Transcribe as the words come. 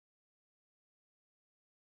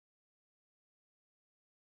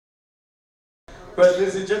Well,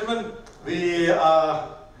 ladies and gentlemen, we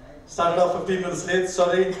started off 15 minutes late.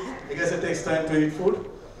 Sorry, I guess it takes time to eat food.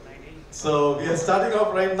 So we are starting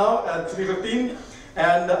off right now at 3:15.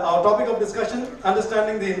 And our topic of discussion,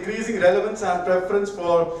 understanding the increasing relevance and preference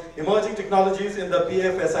for emerging technologies in the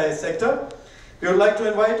BFSI sector. We would like to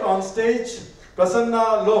invite on stage Prasanna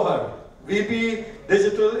Lohar, VP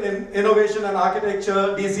Digital Innovation and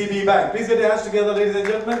Architecture, DCB Bank. Please get your hands together, ladies and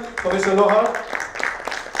gentlemen, for Mr. Lohar.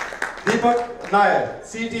 Dipak Nair,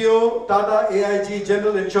 CTO, Tata AIG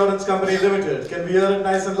General Insurance Company Limited. Can we hear it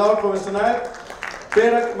nice and loud for Mr. Nair?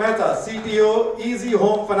 Prerak Mehta, CTO, Easy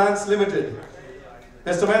Home Finance Limited.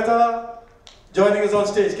 Mr. Mehta joining us on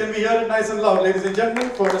stage. Can we hear it nice and loud, ladies and gentlemen,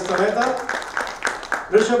 for Mr. Mehta?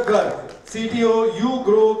 Rishabh, Garg, CTO, You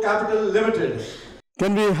Grow Capital Limited.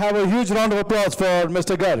 Can we have a huge round of applause for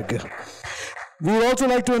Mr. Garg? We would also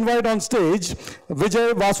like to invite on stage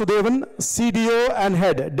Vijay Vasudevan, CDO and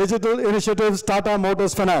Head, Digital Initiatives, Tata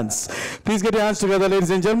Motors Finance. Please get your hands together, ladies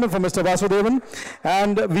and gentlemen, for Mr. Vasudevan.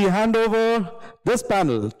 And we hand over this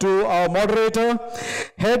panel to our moderator,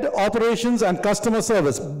 Head Operations and Customer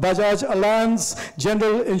Service, Bajaj Allianz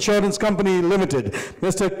General Insurance Company Limited,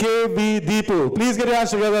 Mr. K.V. Dipu. Please get your hands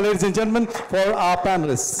together, ladies and gentlemen, for our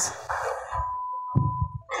panelists.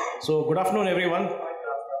 So, good afternoon, everyone.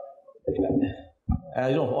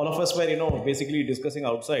 All of us were, basically discussing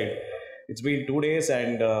outside. It's been 2 days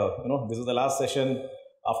and, this is the last session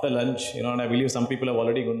after lunch, and I believe some people have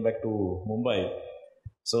already gone back to Mumbai.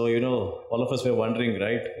 So, all of us were wondering,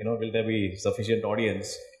 right, will there be sufficient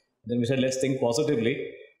audience? Then we said, let's think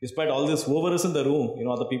positively. Despite all this, whoever is in the room,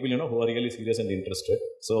 are the people, who are really serious and interested.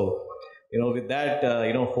 So, with that,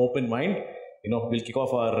 hope in mind, we'll kick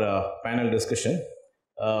off our panel discussion.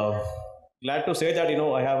 Glad to say that,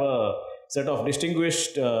 I have a set of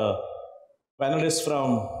distinguished panelists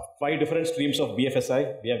from 5 different streams of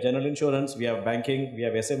BFSI. We have general insurance, we have banking, we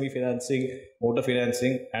have SME financing, motor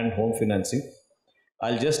financing, and home financing.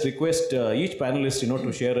 I'll just request each panelist,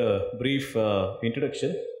 to share a brief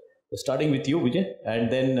introduction, starting with you, Vijay, and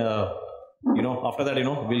then, after that,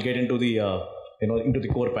 we'll get into the, into the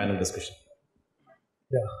core panel discussion.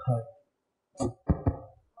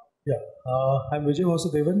 Yeah, I'm Vijay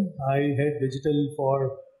Vasudevan. I head digital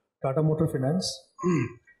for Tata Motor Finance.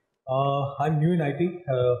 I'm new in IT.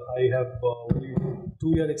 I have only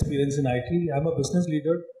 2-year experience in IT. I'm a business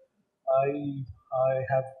leader. I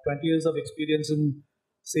have 20 years of experience in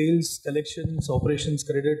sales, collections, operations,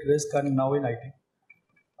 credit, risk, and now in IT.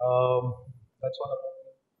 That's one of them.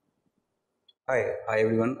 Hi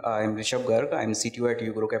everyone. I'm Rishabh Garg. I'm CTO at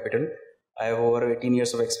You Grow Capital. I have over 18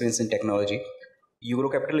 years of experience in technology. You Grow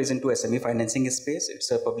Capital is into SME financing space.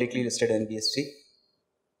 It's a publicly listed NBFC.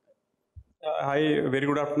 Hi, very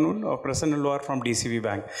good afternoon. Prasanna Lohar from DCB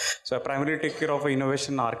Bank. So I primarily take care of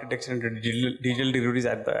innovation, architecture, and digital deliveries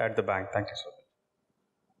at the bank. Thank you so much.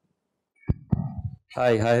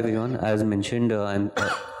 Hi everyone. As mentioned, I'm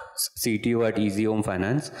CTO at Easy Home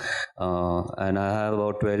Finance, and I have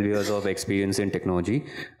about 12 years of experience in technology.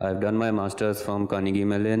 I've done my master's from Carnegie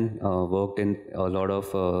Mellon, worked in a lot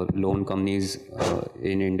of loan companies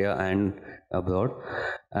in India and abroad,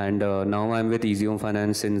 and now I'm with Easy Home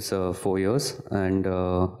Finance since 4 years, and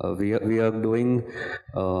we are doing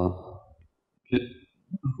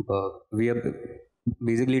we are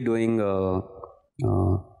basically doing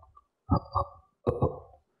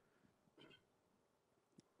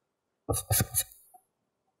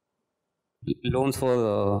loans for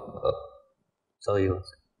sorry.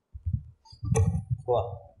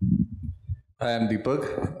 Hi, I'm Dipak.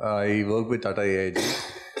 I work with Tata AIG.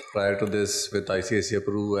 Prior to this, with ICICI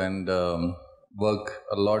Peru, and work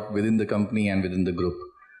a lot within the company and within the group.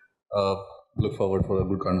 Look forward for a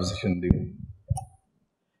good conversation with you.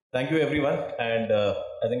 Thank you, everyone. And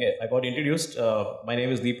I think I got introduced. My name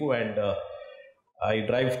is Dipu, and I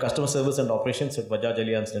drive customer service and operations at Bajaj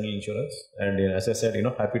Allianz General Insurance. And as I said,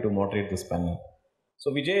 happy to moderate this panel.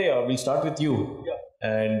 So Vijay, we'll start with you. Yeah.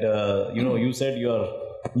 And you said you are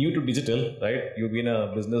new to digital, right? You've been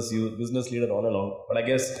a business leader all along. But I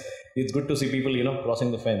guess it's good to see people,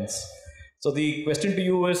 crossing the fence. So the question to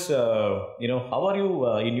you is, how are you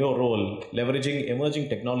in your role leveraging emerging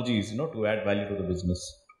technologies, to add value to the business?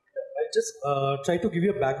 I'll just try to give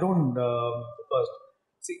you a background first.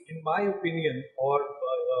 See, in my opinion, or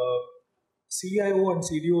CIO and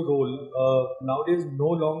CDO role nowadays no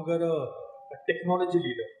longer a technology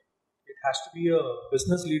leader. It has to be a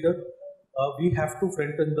business leader. We have to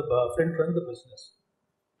front run the business.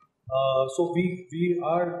 So we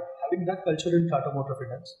are having that culture in Tata Motor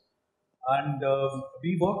Finance, and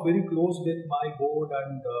we work very close with my board,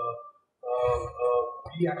 and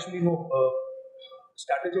we actually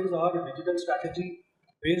strategies are a digital strategy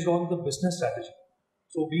based on the business strategy.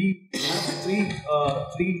 So we have three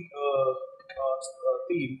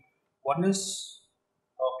themes. One is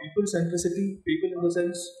people centricity. People in the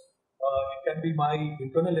sense it can be my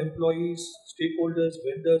internal employees, stakeholders,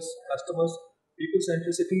 vendors, customers. People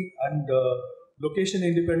centricity and location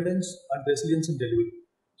independence and resilience in delivery.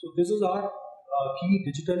 So this is our key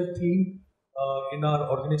digital theme in our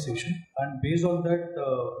organization, and based on that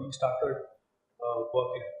we started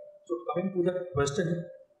working. So coming to that question,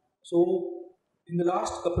 so in the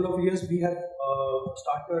last couple of years we have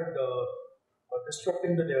started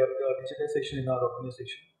disrupting the digitization in our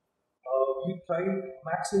organization. We try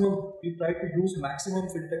to use maximum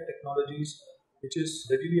fintech technologies which is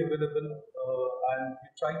readily available, and we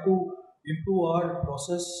try to improve our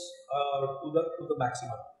process to the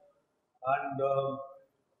maximum. And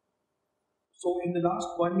so in the last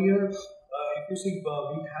 1 year, if you see,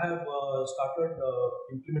 we have started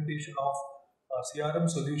implementation of CRM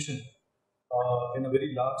solution in a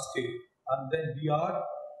very large scale, and then we are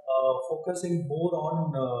focusing more on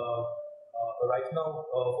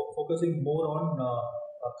focusing more on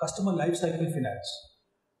customer lifecycle finance.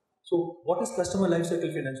 So what is customer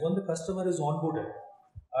lifecycle finance? When the customer is onboarded,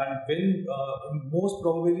 and when most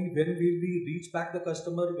probably when will we reach back the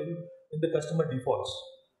customer when the customer defaults.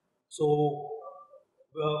 So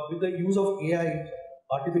with the use of AI,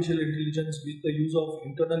 artificial intelligence, with the use of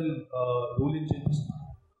internal rule engines,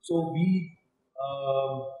 so we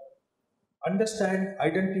understand,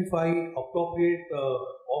 identify appropriate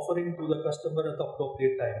offering to the customer at the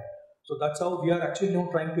appropriate time. So that's how we are actually now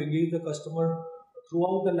trying to engage the customer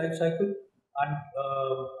throughout the life cycle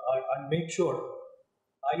and make sure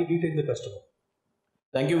I retain the customer.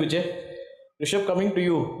 Thank you, Vijay. Rishabh, coming to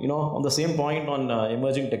you, on the same point on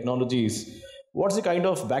emerging technologies, what's the kind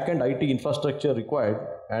of back-end IT infrastructure required?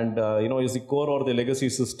 And, is the core or the legacy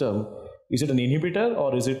system, is it an inhibitor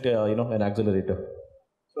or is it, an accelerator?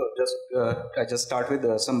 So I just start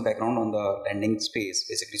with some background on the lending space,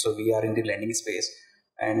 basically. So we are in the lending space,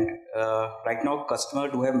 and right now customer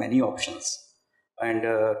do have many options. And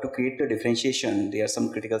to create the differentiation, there are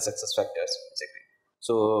some critical success factors, basically.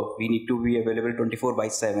 So we need to be available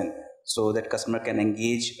 24/7 so that customer can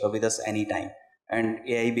engage with us anytime. And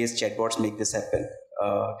AI-based chatbots make this happen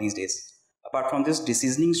these days. Apart from this,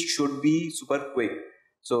 decisioning should be super quick.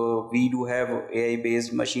 So we do have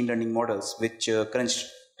AI-based machine learning models which crunch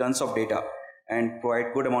tons of data and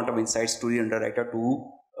provide good amount of insights to the underwriter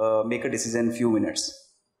to make a decision in few minutes.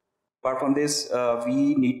 Apart from this,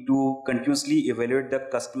 we need to continuously evaluate the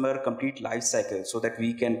customer complete life cycle so that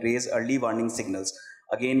we can raise early warning signals.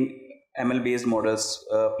 Again, ML-based models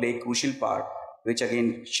play a crucial part, which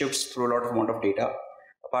again shifts through a lot of amount of data.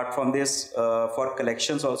 Apart from this, for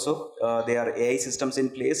collections also, there are AI systems in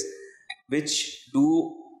place which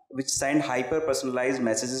send hyper-personalized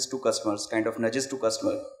messages to customers, kind of nudges to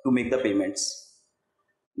customer to make the payments.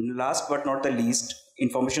 Last but not the least,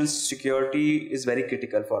 information security is very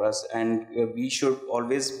critical for us, and we should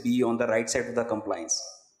always be on the right side of the compliance.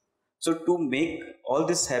 So to make all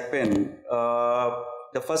this happen,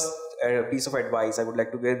 the first piece of advice I would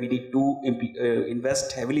like to give, we need to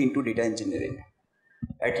invest heavily into data engineering.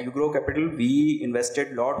 At Ugrow Capital, we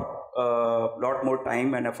invested lot more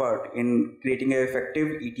time and effort in creating an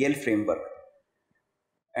effective ETL framework.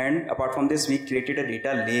 And apart from this, we created a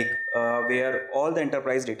data lake where all the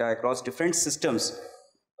enterprise data across different systems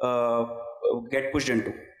get pushed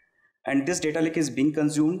into. And this data lake is being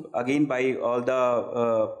consumed again by all the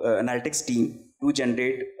analytics team to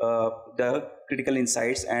generate the critical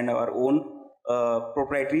insights and our own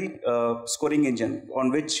proprietary scoring engine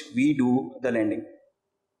on which we do the lending.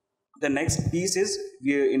 The next piece is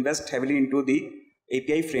we invest heavily into the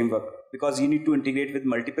API framework, because you need to integrate with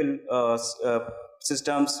multiple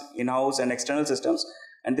systems, in-house and external systems,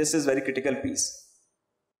 and this is very critical piece.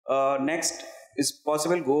 Next is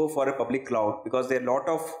possible go for a public cloud, because there are lot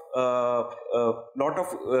of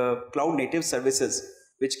cloud native services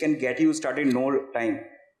which can get you started in no time,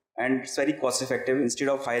 and it's very cost effective. Instead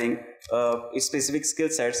of hiring specific skill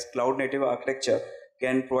sets, cloud native architecture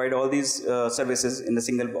can provide all these services in a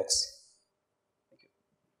single box.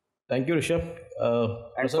 Thank you, Rishabh.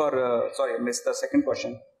 And for sorry, I missed the second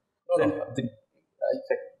question.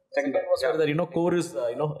 Second was that core is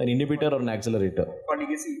an inhibitor or an accelerator. For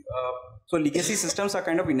legacy, so legacy systems are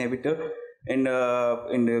kind of inhibitor in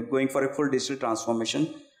going for a full digital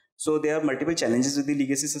transformation. So there are multiple challenges with the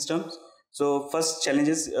legacy systems. So first challenge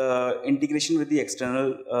is integration with the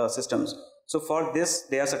external systems. So for this,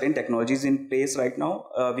 there are certain technologies in place right now.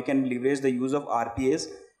 We can leverage the use of RPAs,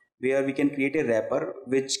 where we can create a wrapper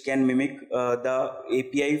which can mimic the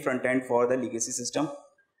API front end for the legacy system.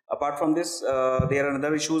 Apart from this, there are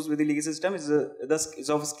other issues with the legacy system is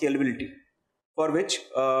of scalability, for which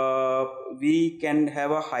we can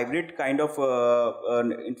have a hybrid kind of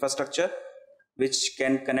infrastructure which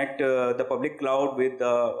can connect the public cloud with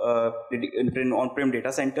the on-prem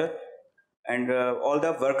data center, and all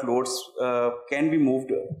the workloads can be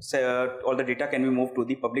moved, all the data can be moved to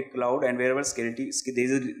the public cloud, and wherever there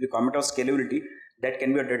is a requirement of scalability, that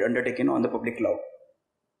can be undertaken on the public cloud.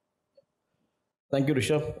 Thank you,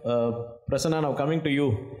 Rishabh. Prasanna, now coming to you.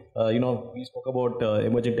 We spoke about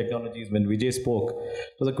emerging technologies when Vijay spoke.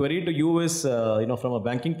 So the query to you is, from a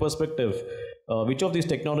banking perspective, which of these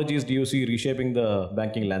technologies do you see reshaping the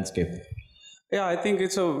banking landscape? Yeah, I think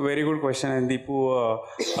it's a very good question. And Dipu,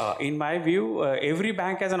 in my view, every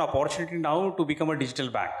bank has an opportunity now to become a digital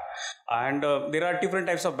bank. And there are different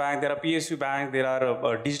types of banks. There are PSU banks, there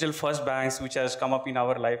are digital first banks, which has come up in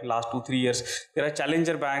our life last 2-3 years. There are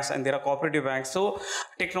challenger banks and there are cooperative banks. So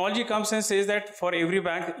technology comes and says that for every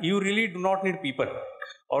bank, you really do not need people,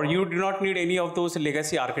 or you do not need any of those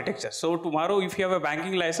legacy architectures. So tomorrow, if you have a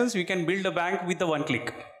banking license, we can build a bank with a one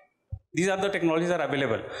click. These are the technologies that are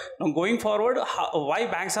available. Now going forward, why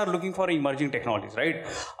banks are looking for emerging technologies, right?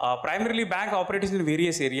 Primarily bank operates in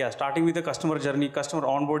various areas, starting with the customer journey, customer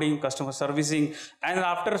onboarding, customer servicing, and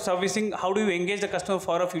after servicing, how do you engage the customer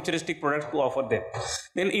for a futuristic product to offer them?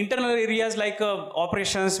 Then internal areas like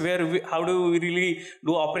operations, where how do we really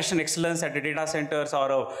do operation excellence at the data centers,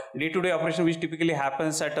 or day-to-day operation which typically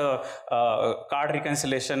happens at card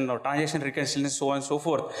reconciliation or transaction reconciliation, so on and so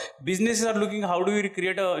forth. Businesses are looking how do we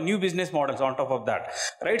create a new business models on top of that,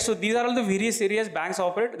 right? So these are all the various areas banks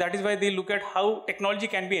operate. That is why they look at how technology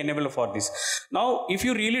can be enabled for this. Now, if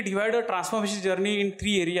you really divide a transformation journey in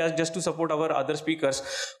 3 areas, just to support our other speakers,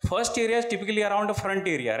 first area is typically around the front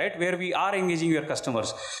area, right, where we are engaging your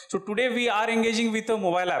customers. So today we are engaging with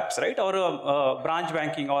mobile apps, right, or branch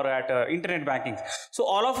banking, or at internet banking. So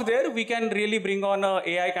all of there we can really bring on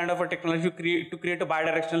AI kind of a technology to create a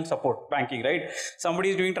bidirectional support banking, right? Somebody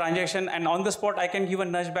is doing transaction and on the spot I can give a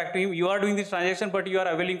nudge back to him. You are doing this transaction, but you are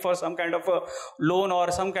availing for some kind of a loan or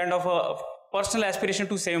some kind of a personal aspiration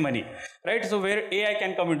to save money, right? So where AI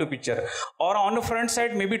can come into picture. Or on the front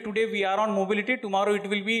side, maybe today we are on mobility, tomorrow it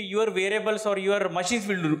will be your wearables or your machines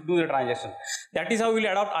will do the transaction. That is how we'll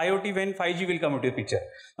adopt IoT when 5G will come into the picture.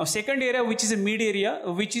 Now second area, which is a mid area,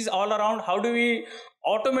 which is all around how do we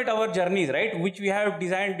automate our journeys, right, which we have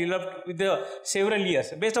designed, developed with the several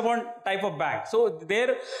years based upon type of bank. So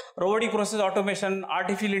there robotic process automation,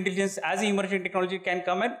 artificial intelligence as emerging technology can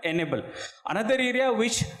come and enable. Another area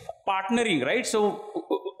which partnering, right? So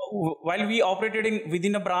while we operated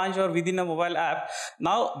within a branch or within a mobile app,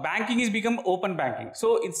 now banking is become open banking.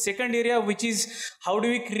 So in second area, which is how do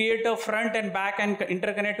we create a front and back and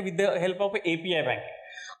interconnect with the help of API banking.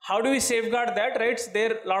 How do we safeguard that, right?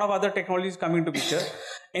 There are a lot of other technologies coming to picture.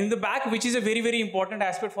 In the back, which is a very, very important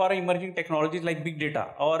aspect for emerging technologies like big data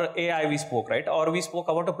or AI we spoke, right? Or we spoke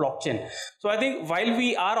about a blockchain. So I think while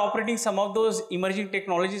we are operating some of those emerging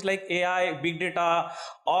technologies like AI, big data,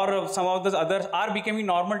 or some of those others are becoming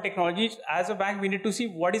normal technologies, as a bank, we need to see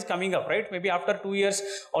what is coming up, right? Maybe after 2 years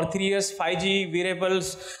or 3 years, 5G,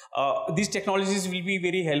 wearables, these technologies will be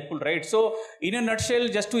very helpful, right? So in a nutshell,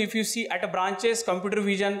 just to, if you see at a branches, computer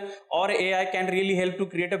vision or AI can really help to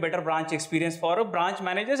create a better branch experience for a branch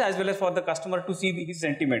manager as well as for the customer to see his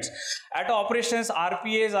sentiments. At operations,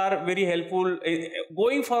 RPAs are very helpful.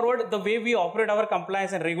 Going forward, the way we operate our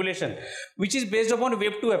compliance and regulation, which is based upon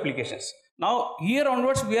Web 2 applications. Now, here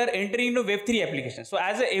onwards, we are entering into Web 3 applications. So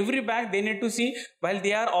as every bank, they need to see, while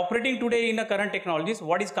they are operating today in the current technologies,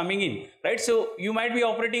 what is coming in, right? So you might be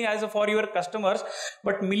operating as for your customers,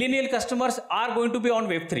 but millennial customers are going to be on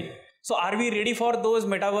Web 3. So are we ready for those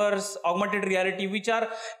metaverse, augmented reality, which are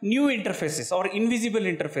new interfaces or invisible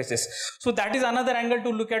interfaces? So that is another angle to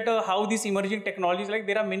look at how these emerging technologies, like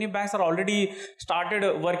there are many banks are already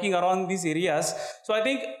started working around these areas. So I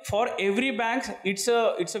think for every bank, it's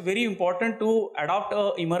a very important to adopt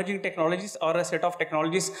emerging technologies or a set of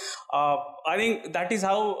technologies. I think that is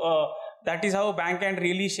how a bank can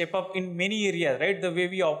really shape up in many areas, right? The way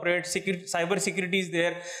we operate, cyber security is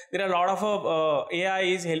there. There are a lot of AI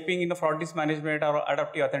is helping in the fraud risk management or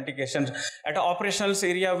adaptive authentication. At the operations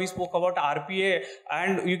area, we spoke about RPA,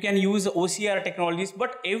 and you can use OCR technologies,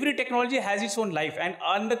 but every technology has its own life.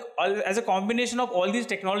 And as a combination of all these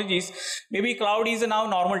technologies, maybe cloud is now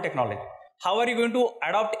normal technology. How are you going to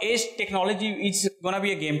adopt edge technology? It's going to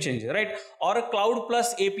be a game changer, right? Or a cloud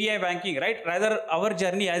plus API banking, right? Rather, our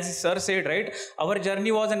journey, as sir said, right? Our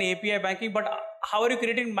journey was an API banking, but how are you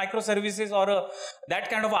creating microservices or that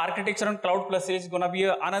kind of architecture on cloud plus is going to be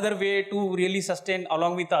another way to really sustain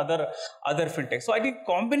along with other fintech. So I think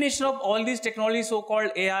combination of all these technologies,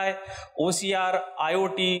 so-called AI, OCR,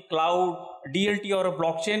 IoT, cloud, DLT or a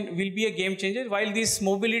blockchain will be a game changer, while this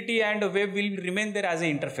mobility and web will remain there as a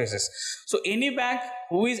interfaces. So any bank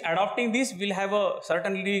who is adopting this will have a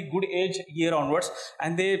certainly good edge here onwards,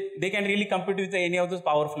 and they can really compete with any of those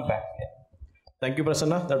powerful banks. Yeah. Thank you,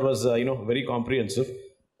 Prasanna. That was very comprehensive.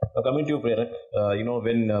 Coming to you, Prerak,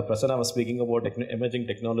 when Prasanna was speaking about emerging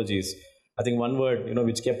technologies, I think one word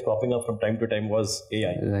which kept cropping up from time to time was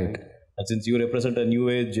AI. Right. And since you represent a new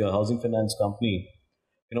age housing finance company,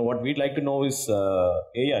 what we'd like to know is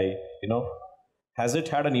AI. Has it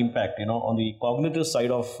had an impact on the cognitive side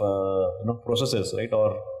of processes, right?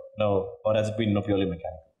 Or has it been purely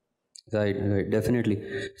mechanical? Right, definitely.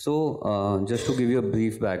 So, just to give you a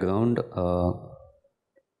brief background,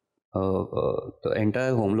 the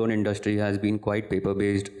entire home loan industry has been quite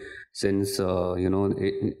paper-based since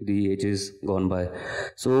the ages gone by.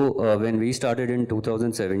 So, when we started in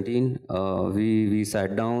 2017, we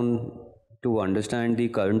sat down to understand the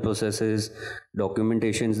current processes,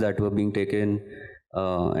 documentations that were being taken,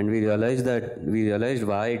 and we realized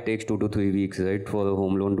why it takes 2 to 3 weeks, right, for a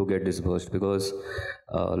home loan to get disbursed, because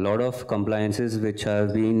a lot of compliances which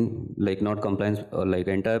have been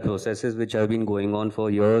entire processes which have been going on for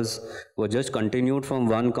years were just continued from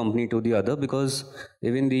one company to the other, because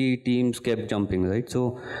even the teams kept jumping, right?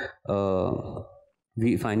 So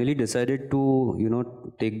we finally decided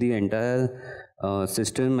to take the entire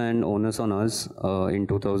system and onus on us in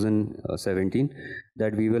 2017,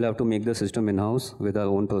 that we will have to make the system in-house with our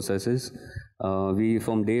own processes.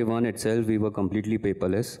 From day one itself, we were completely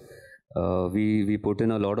paperless. We put in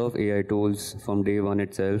a lot of AI tools from day one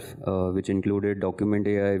itself, which included document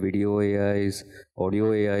AI, video AIs,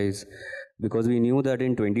 audio AIs, because we knew that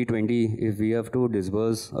in 2020, if we have to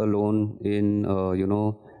disburse a loan in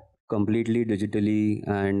completely digitally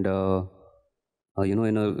and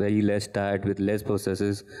in a very less TAT with less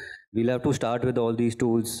processes, we'll have to start with all these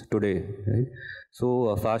tools today, right?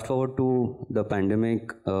 So fast forward to the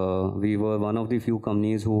pandemic, we were one of the few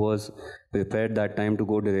companies who was prepared that time to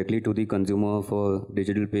go directly to the consumer for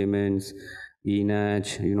digital payments,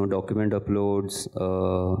 e-natch, document uploads,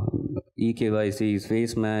 e-KYCs,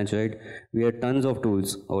 face match, right? We had tons of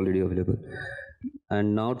tools already available.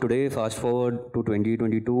 And now today, fast forward to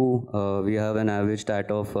 2022, we have an average TAT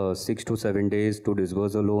of 6 to 7 days to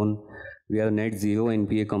disburse a loan. We are net zero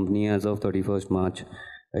NPA company as of 31st March.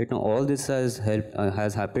 Right now, all this has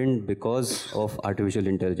happened because of artificial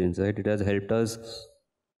intelligence. Right, it has helped us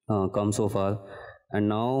come so far, and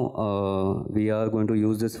now we are going to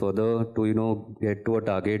use this further to get to a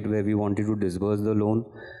target where we wanted to disburse the loan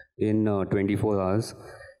in 24 hours.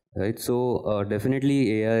 Right, so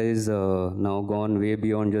definitely AI is now gone way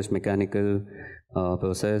beyond just mechanical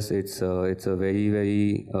process. It's a very,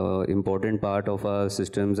 very important part of our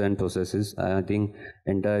systems and processes. I think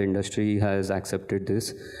entire industry has accepted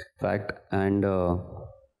this fact, and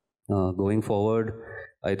going forward,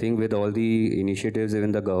 I think with all the initiatives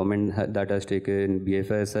even the government that has taken,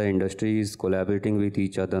 BFSI industries collaborating with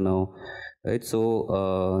each other now. Right,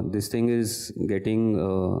 so this thing is getting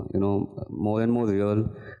more and more real,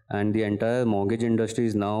 and the entire mortgage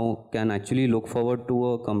industries now can actually look forward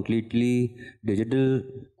to a completely digital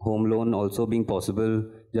home loan also being possible,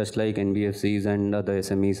 just like NBFCs and other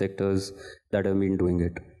SME sectors that have been doing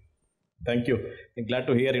it. Thank you. I'm glad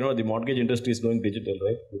to hear the mortgage industry is going digital,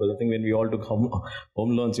 right? Because I think when we all took home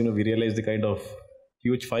loans, we realized the kind of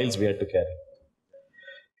huge files we had to carry.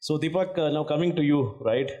 So Dipak, now coming to you,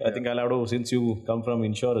 right? I think I'll have to, since you come from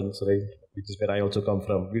insurance, right, which is where I also come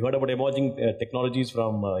from. We heard about emerging technologies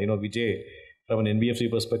from Vijay from an NBFC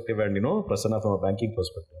perspective, and Prasanna from a banking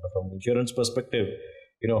perspective. From insurance perspective,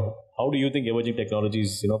 how do you think emerging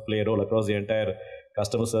technologies play a role across the entire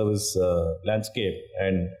customer service landscape,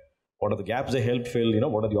 and what are the gaps they help fill?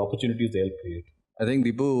 What are the opportunities they help create? I think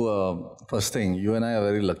Dipu, first thing, you and I are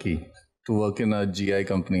very lucky to work in a GI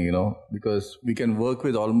company, because we can work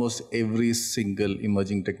with almost every single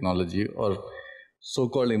emerging technology or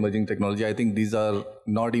so-called emerging technology. I think these are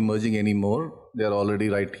not emerging anymore. They are already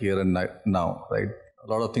right here and now, right?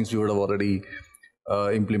 A lot of things we would have already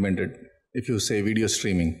implemented. If you say video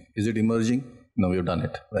streaming, is it emerging? No, we've done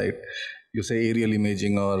it, right? You say aerial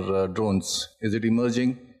imaging or drones, is it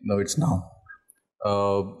emerging? No, it's now.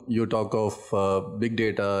 You talk of big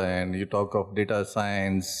data and you talk of data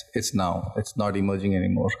science, it's now. It's not emerging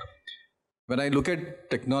anymore. When I look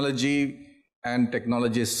at technology and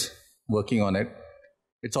technologists working on it,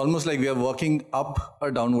 it's almost like we are walking up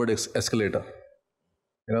a downward escalator.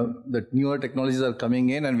 The newer technologies are coming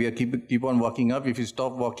in and we are keep on walking up. If you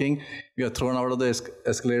stop walking, we are thrown out of the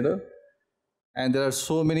escalator. And there are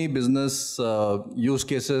so many business use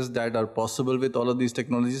cases that are possible with all of these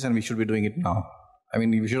technologies, and we should be doing it now. I mean,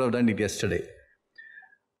 we should have done it yesterday.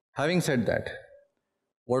 Having said that,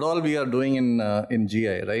 what all we are doing in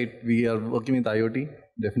GI, right? We are working with IoT,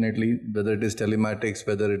 definitely, whether it is telematics,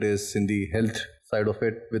 whether it is in the health side of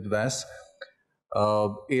it with VAS.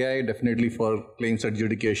 AI definitely for claims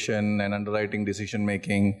adjudication and underwriting decision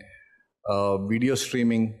making, video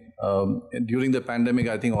streaming. During the pandemic,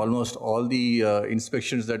 I think almost all the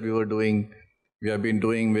inspections that we were doing, we have been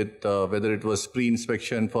doing with whether it was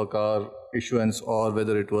pre-inspection for car issuance or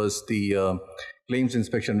whether it was the claims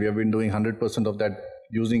inspection. We have been doing 100% of that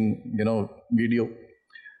using video.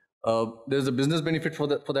 There's a business benefit for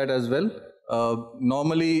that as well.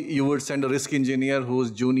 Normally, you would send a risk engineer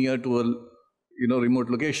who's junior to a remote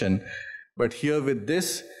location, but here with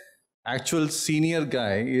this, actual senior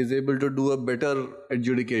guy is able to do a better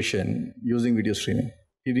adjudication using video streaming.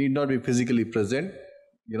 He need not be physically present.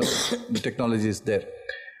 The technology is there.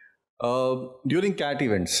 During CAT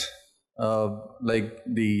events, like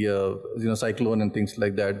the cyclone and things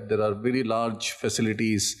like that, there are very large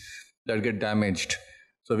facilities that get damaged.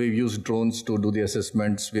 So we've used drones to do the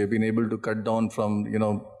assessments. We have been able to cut down from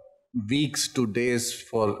weeks to days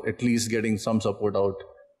for at least getting some support out.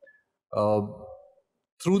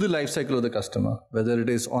 Through the life cycle of the customer, whether it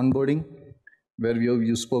is onboarding, where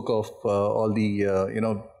you spoke of all the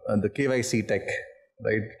the KYC tech,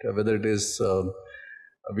 right? Whether it is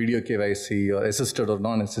video KYC or assisted or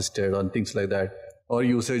non-assisted or things like that, or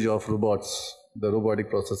usage of robots, the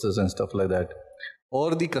robotic processes and stuff like that,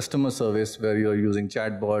 or the customer service where you're using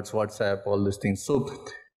chatbots, WhatsApp, all these things. So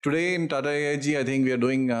today in Tata AIG, I think we are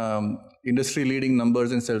doing industry-leading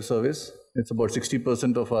numbers in self-service. It's about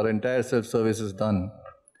 60% of our entire self-service is done.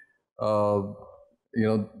 The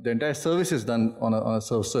entire service is done on a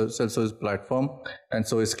self-service platform, and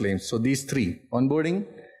so is claims. So these three, onboarding,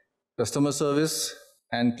 customer service,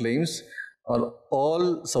 and claims, are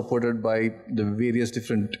all supported by the various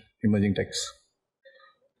different emerging techs.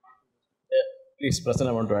 Please, Prasanna,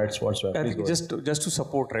 I want to add what's I think just to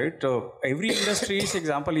support, right? Every industry,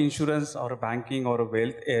 example, insurance or banking or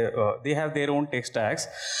wealth, they have their own tech stacks,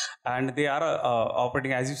 and they are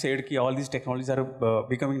operating, as you said, all these technologies are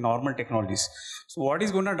becoming normal technologies. So what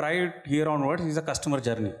is going to drive it here onwards is a customer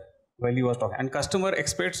journey. While you were talking, and customer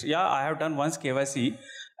expects, yeah, I have done once KYC,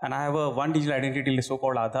 and I have a one digital identity,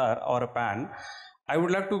 so-called Aadhaar or a PAN. I would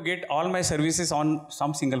like to get all my services on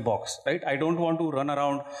some single box, right? I don't want to run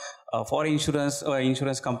around for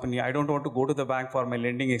insurance company. I don't want to go to the bank for my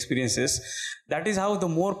lending experiences. That is how the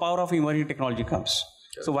more power of emerging technology comes.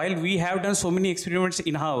 Sure. So while we have done so many experiments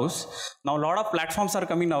in-house, now a lot of platforms are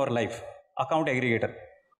coming in our life. Account aggregator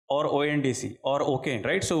or ONDC or OKN,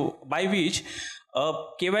 right? So by which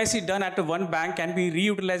KYC done at one bank can be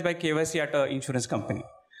reutilized by KYC at an insurance company.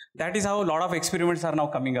 That is how a lot of experiments are now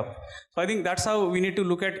coming up. So I think that's how we need to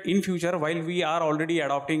look at in future, while we are already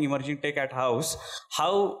adopting emerging tech at house,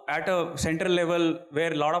 how at a central level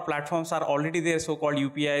where a lot of platforms are already there, so-called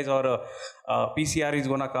UPIs or PCR is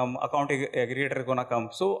going to come, account aggregator is going to come.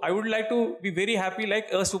 So I would like to be very happy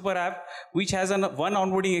like a super app which has one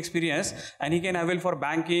onboarding experience, and he can avail for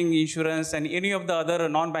banking, insurance, and any of the other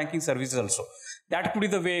non-banking services also. That could be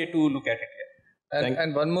the way to look at it.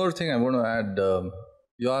 And one more thing I want to add.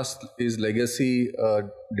 You asked, is legacy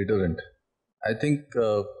deterrent? I think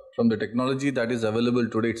from the technology that is available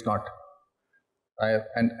today, it's not.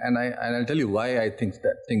 I'll tell you why I think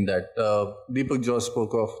that. Dipak just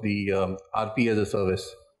spoke of the RP as a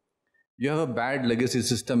service. You have a bad legacy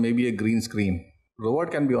system, maybe a green screen.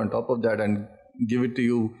 Robot can be on top of that and give it to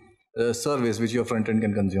you a service which your front end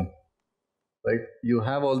can consume. Right? You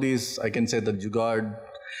have all these, I can say, the jugaad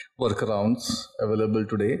workarounds available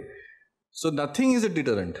today. So nothing is a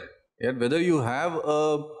deterrent. Yet whether you have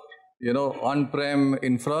a on-prem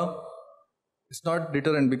infra, it's not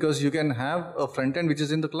deterrent because you can have a front end which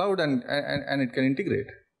is in the cloud and it can integrate.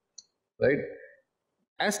 Right?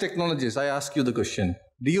 As technologists, I ask you the question: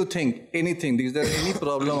 do you think is there any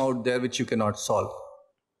problem out there which you cannot solve?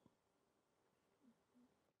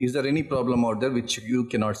 Is there any problem out there which you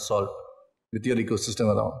cannot solve with your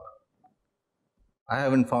ecosystem around? I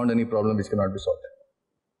haven't found any problem which cannot be solved.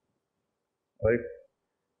 Right?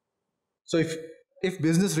 So if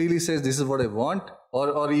business really says this is what I want,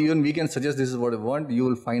 or even we can suggest this is what I want, you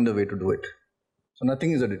will find a way to do it. So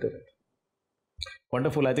nothing is a deterrent.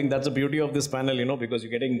 Wonderful. I think that's the beauty of this panel, because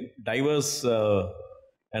you're getting diverse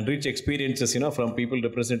and rich experiences, from people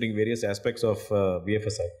representing various aspects of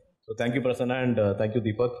BFSI. So thank you, Prasanna, and thank you,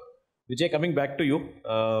 Dipak. Vijay, coming back to you,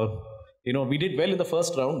 we did well in the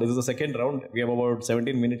first round. This is the second round. We have about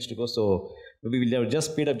 17 minutes to go, so maybe we'll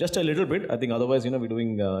just speed up just a little bit. I think otherwise, we're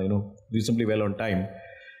doing, reasonably well on time.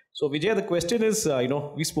 So Vijay, the question is,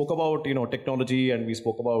 we spoke about, technology and we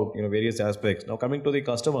spoke about, various aspects. Now coming to the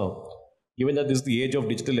customer, given that this is the age of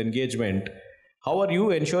digital engagement, how are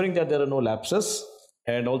you ensuring that there are no lapses?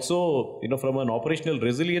 And also, from an operational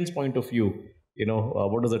resilience point of view,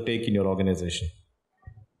 what does it take in your organization?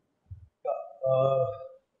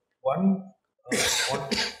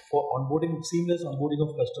 For onboarding, seamless onboarding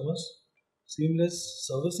of customers, seamless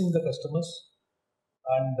servicing the customers,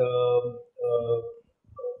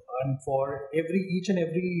 and for each and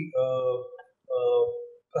every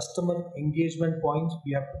customer engagement points,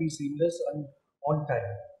 we have to be seamless and on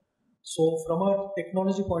time. So from a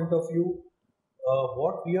technology point of view,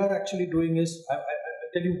 what we are actually doing is, I'll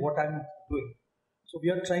tell you what I'm doing. So we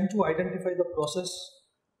are trying to identify the process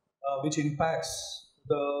which impacts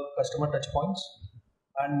the customer touch points,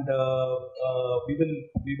 and we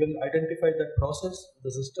will identify that process,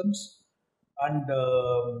 the systems, and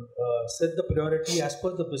set the priority as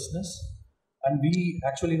per the business. And we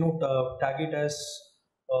actually tag it as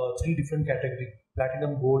 3 different categories: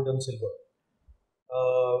 platinum, gold, and silver.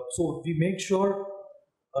 So we make sure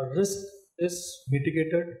a risk is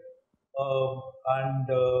mitigated, and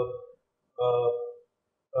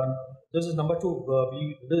this is number 2.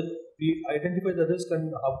 We identify the risk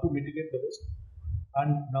and how to mitigate the risk.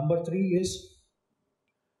 And number 3 is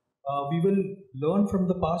we will learn from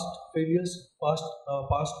the past failures, past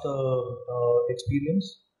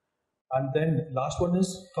experience. And then last one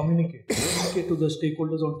is communicate. Communicate to the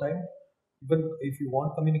stakeholders on time. Even if you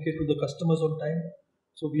want, communicate to the customers on time.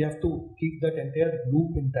 So we have to keep that entire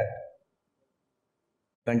loop intact.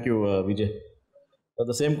 Thank you, Vijay.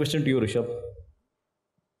 The same question to you, Rishabh.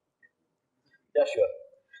 Yeah, sure.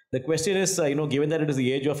 The question is, given that it is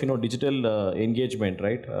the age of digital engagement,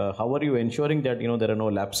 right? How are you ensuring that there are no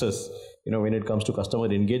lapses, when it comes to customer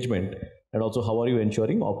engagement, and also how are you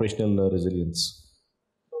ensuring operational resilience?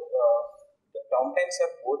 So the downtimes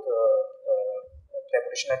are both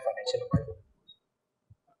reputational and financial.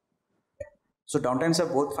 So downtimes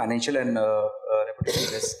are both financial and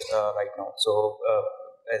reputational risk right now. So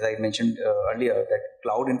as I mentioned earlier, that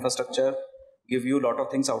cloud infrastructure give you a lot of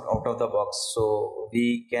things out of the box. So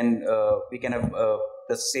we can have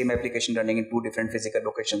the same application running in 2 different physical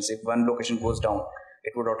locations. If one location goes down,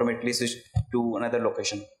 it would automatically switch to another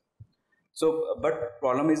location. So, but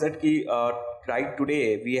problem is that right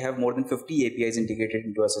today we have more than 50 APIs integrated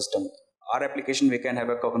into a system. Our application, we can have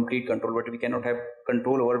a complete control, but we cannot have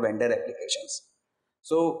control over vendor applications.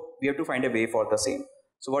 So we have to find a way for the same.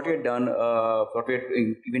 So what we have done, what we are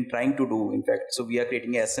even trying to do, in fact, so we are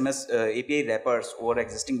creating SMS API wrappers over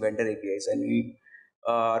existing vendor APIs, and we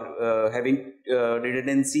are having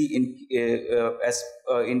redundancy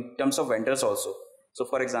in terms of vendors also. So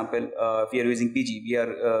for example, if we are using PG,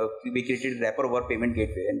 we created a wrapper over payment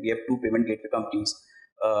gateway, and we have 2 payment gateway companies.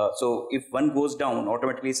 So if one goes down,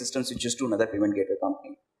 automatically system switches to another payment gateway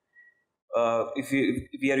company. If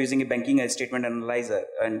we are using a banking statement analyzer,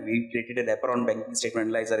 and we created a wrapper on banking statement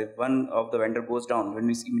analyzer, if one of the vendor goes down, when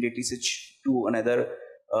we immediately switch to another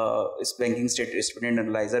banking statement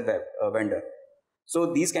analyzer vendor.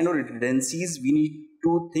 So these kind of redundancies we need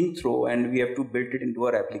to think through, and we have to build it into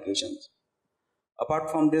our applications. Apart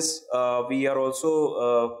from this, we are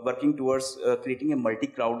also working towards creating a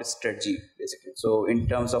multi-cloud strategy, basically. So in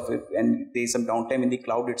terms of, and there is some downtime in the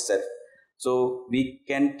cloud itself. So we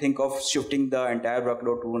can think of shifting the entire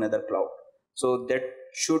workload to another cloud. So that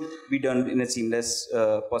should be done in a seamless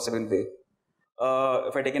possible way.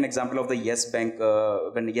 If I take an example of the Yes Bank,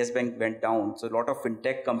 when Yes Bank went down, so a lot of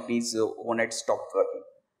fintech companies overnight stopped working.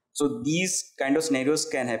 So these kind of scenarios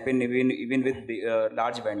can happen even with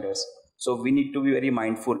large vendors. So we need to be very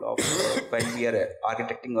mindful of while we are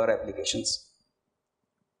architecting our applications.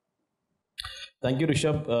 Thank you,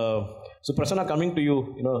 Rishabh. So Prasanna, coming to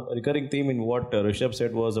you, a recurring theme in what Rishabh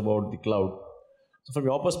said was about the cloud. So from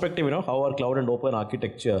your perspective, how are cloud and open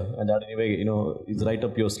architecture, and that anyway, is right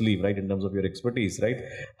up your sleeve, right, in terms of your expertise, right?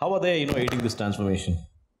 How are they, aiding this transformation?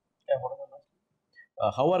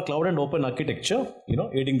 How are cloud and open architecture,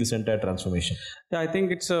 aiding this entire transformation? Yeah, I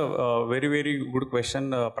think it's a very, very good question.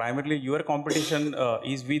 Primarily, your competition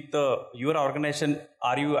is with your organization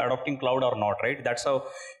are you adopting cloud or not, right? That's how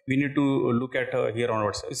we need to look at here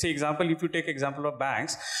onwards. See, example, if you take example of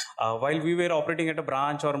banks, while we were operating at a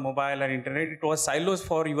branch or mobile and internet, it was silos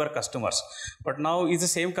for your customers. But now is the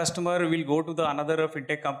same customer will go to the another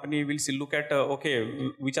fintech company, will still look at,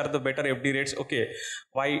 okay, which are the better FD rates, okay,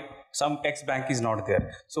 why some X bank is not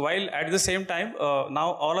there. So while at the same time,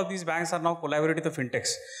 now all of these banks are now collaborating with the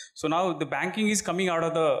fintechs. So now the banking is coming out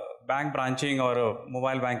of the bank branching or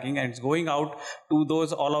mobile banking, and it's going out to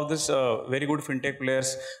those, all of this very good fintech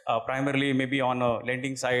players, primarily maybe on a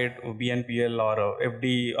lending side, BNPL or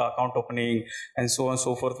FD account opening and so on and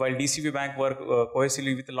so forth, while DCB Bank work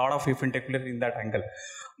cohesively with a lot of fintech players in that angle.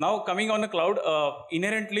 Now coming on the cloud,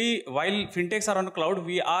 inherently while fintechs are on the cloud,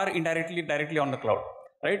 we are directly on the cloud.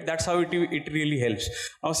 Right, that's how it really helps.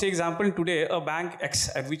 Now, say example today, a bank X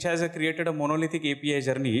which has created a monolithic API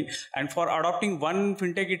journey, and for adopting one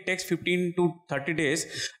fintech it takes 15 to 30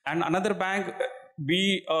 days, and another bank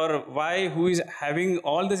B or Y who is having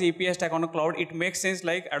all this API stack on a cloud, it makes sense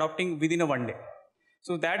like adopting within a one day.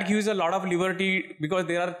 So that gives a lot of liberty, because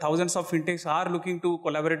there are thousands of fintechs are looking to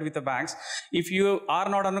collaborate with the banks. If you are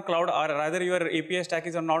not on the cloud, or rather your API stack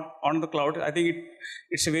is not on the cloud, I think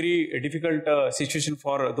it's a very difficult situation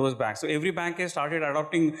for those banks. So every bank has started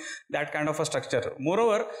adopting that kind of a structure.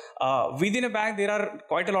 Moreover, within a bank, there are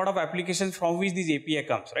quite a lot of applications from which this API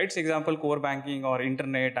comes, right? For example, core banking or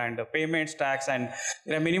internet and payment stacks, and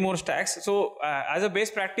there are many more stacks. So as a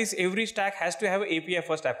best practice, every stack has to have an API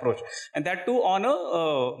first approach, and that too on a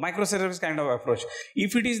microservice kind of approach.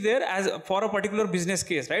 If it is there as for a particular business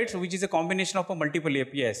case, right? So which is a combination of a multiple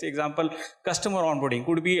APIs. For example, customer onboarding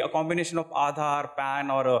could be a combination of Aadhaar, PAN,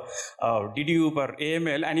 or DDU or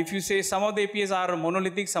AML. And if you say some of the APIs are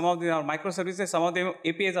monolithic, some of them are microservices, some of the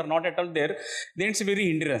APIs are not at all there, then it's a very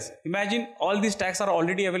hindrance. Imagine all these stacks are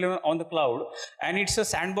already available on the cloud, and it's a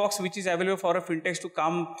sandbox which is available for a fintech to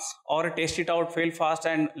come or test it out, fail fast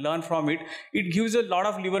and learn from it. It gives a lot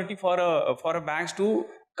of liberty for a banks to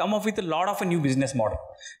come up with a lot of a new business model.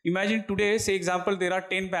 Imagine today, say example, there are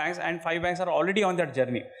 10 banks and 5 banks are already on that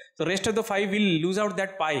journey. So rest of the 5 will lose out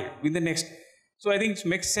that pie with the next. So I think it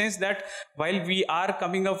makes sense that while we are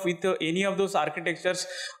coming up with any of those architectures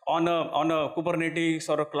on a Kubernetes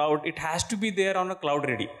or a cloud, it has to be there on a cloud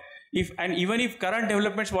ready. Even if current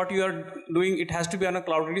developments, what you are doing, it has to be on a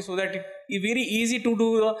cloud ready, so that it is very easy to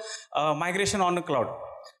do migration on the cloud.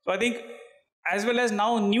 So I think, as well as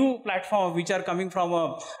now new platforms which are coming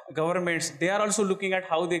from governments, they are also looking at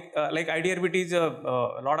how they, like IDRBT is a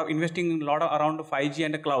lot of investing around 5G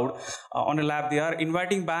and the cloud on a lab. They are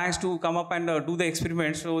inviting banks to come up and do the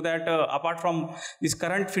experiments, so that apart from this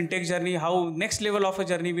current fintech journey, how next level of a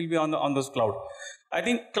journey will be on those cloud. I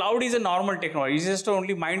think cloud is a normal technology. It's just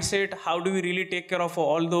only mindset. How do we really take care of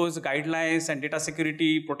all those guidelines and data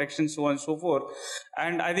security, protection, so on and so forth.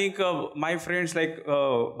 And I think my friends like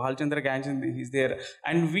Bhalchandra Ganjan is there.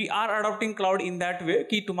 And we are adopting cloud in that way.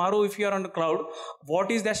 Ki tomorrow, if you are on the cloud, what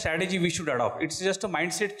is the strategy we should adopt? It's just a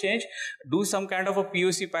mindset change. Do some kind of a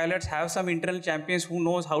POC pilots, have some internal champions who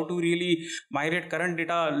knows how to really migrate current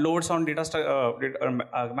data loads on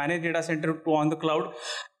manage data center to on the cloud,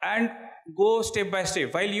 and go step by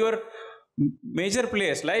step. While your major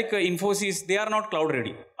players like Infosys, they are not cloud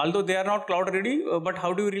ready. Although they are not cloud ready, but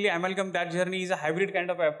how do you really amalgam that journey is a hybrid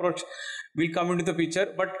kind of approach will come into the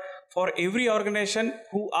picture. But for every organization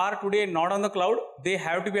who are today not on the cloud, they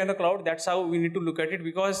have to be on the cloud. That's how we need to look at it,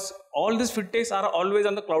 because all these fintechs are always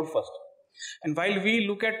on the cloud first. And while we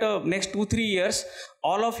look at next 2-3 years,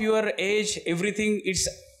 all of your age, everything, it's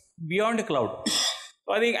beyond the cloud.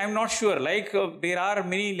 So I think I'm not sure, like there are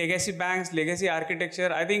many legacy banks, legacy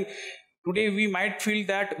architecture. I think today we might feel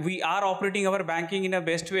that we are operating our banking in a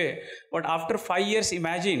best way, but after 5 years,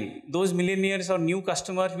 imagine those millennials or new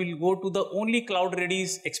customers will go to the only cloud ready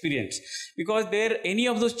experience, because there any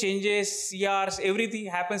of those changes, CRs, everything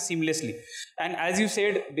happens seamlessly. And as you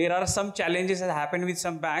said, there are some challenges that happen with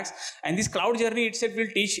some banks, and this cloud journey itself will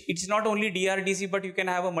teach it's not only DRDC, but you can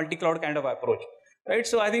have a multi-cloud kind of approach. Right,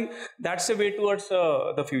 so I think that's the way towards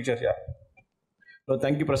the future. Yeah. No,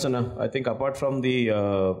 thank you, Prasanna. I think apart from the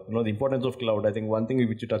the importance of cloud, I think one thing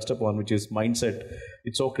which you touched upon, which is mindset,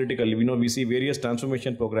 it's so critical. We see various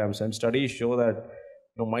transformation programs, and studies show that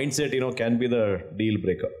mindset can be the deal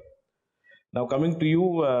breaker. Now coming to you,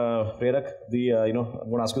 Prerak, I'm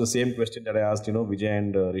going to ask you the same question that I asked Vijay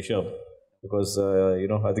and Rishabh, because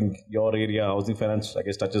I think your area, housing finance, I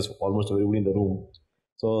guess touches almost everybody in the room.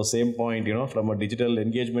 So same point, from a digital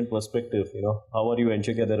engagement perspective, how are you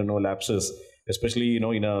ensuring that there are no lapses, especially,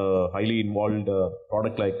 in a highly involved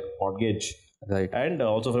product like mortgage, right? And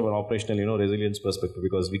also from an operational, resilience perspective,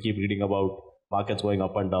 because we keep reading about markets going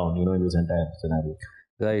up and down, in this entire scenario.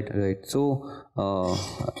 Right. So,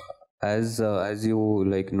 as you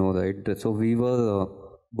know, right? So we were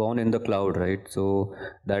born in the cloud, right? So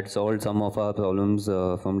that solved some of our problems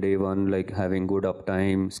from day one, like having good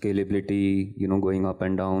uptime, scalability, going up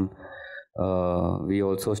and down. We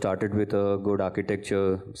also started with a good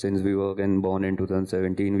architecture. Since we were born in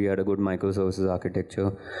 2017, we had a good microservices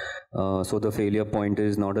architecture. So the failure point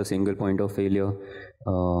is not a single point of failure,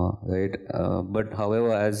 right? But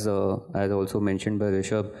however, as also mentioned by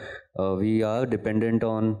Rishabh, we are dependent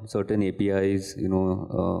on certain APIs,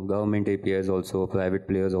 government APIs also, private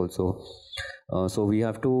players also. So we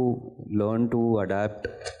have to learn to adapt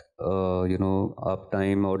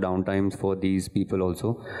uptime or downtimes for these people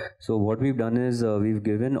also. So what we've done is we've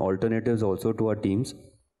given alternatives also to our teams,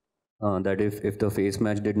 that if the face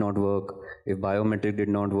match did not work, if biometric did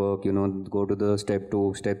not work, go to the step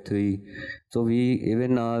 2, step 3. So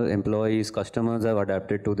even our employees, customers have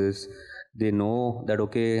adapted to this. They know that,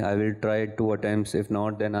 okay, I will try 2 attempts. If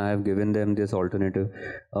not, then I have given them this alternative.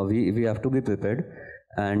 We have to be prepared.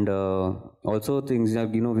 And also things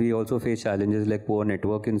like, we also face challenges like poor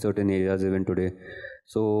network in certain areas even today.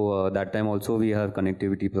 So that time also we have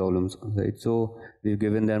connectivity problems, right? So we've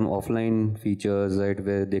given them offline features, right,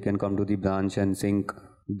 where they can come to the branch and sync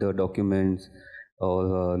the documents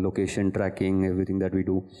or location tracking, everything that we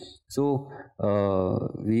do. So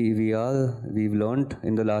we've learned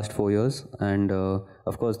in the last 4 years, and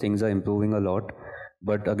of course things are improving a lot.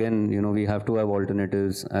 But again, we have to have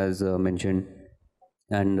alternatives, as mentioned.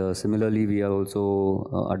 And similarly, we are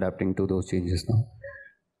also adapting to those changes now.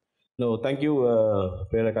 No, thank you,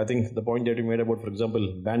 Prerak. I think the point that you made about, for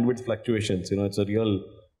example, bandwidth fluctuations, it's a real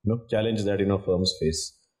challenge that firms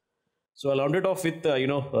face. So I'll round it off with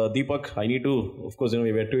Dipak. I need to, of course,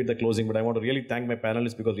 we were to it the closing, but I want to really thank my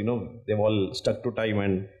panelists because they've all stuck to time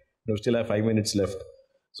and still have 5 minutes left.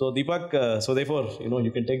 So Dipak, so therefore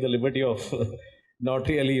you can take the liberty of not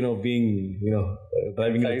really being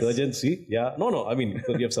driving an urgency. Yeah, no. I mean,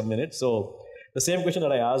 because we have some minutes. So the same question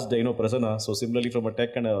that I asked Prasanna. So similarly, from a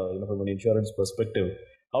tech and from an insurance perspective,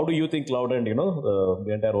 how do you think cloud and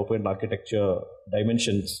the entire open architecture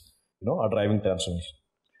dimensions are driving transformation?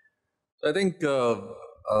 I think,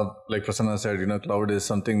 like Prasanna said, cloud is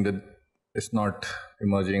something that is not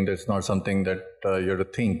emerging. That's not something that you have to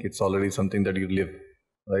think. It's already something that you live,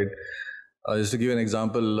 right? Just to give an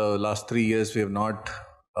example, last 3 years we have not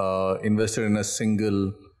invested in a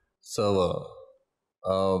single server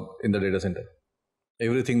in the data center.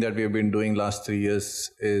 Everything that we have been doing last 3 years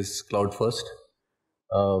is cloud first.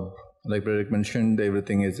 Like Prerak mentioned,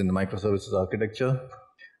 everything is in the microservices architecture.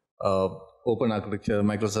 Open architecture,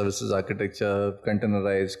 microservices architecture,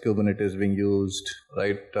 containerized, Kubernetes being used,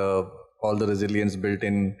 right? All the resilience built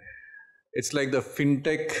in. It's like the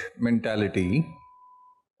fintech mentality,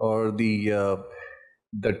 or the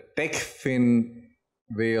tech fin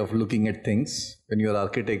way of looking at things when you are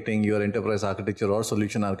architecting your enterprise architecture or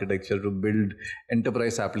solution architecture to build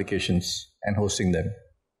enterprise applications and hosting them,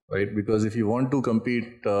 right? Because if you want to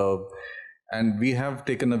compete, and we have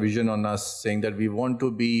taken a vision on us saying that we want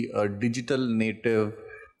to be a digital native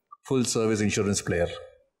full service insurance player,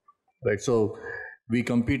 right? So we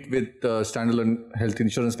compete with standalone health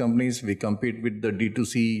insurance companies. We compete with the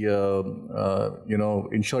D2C,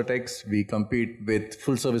 insurtechs. We compete with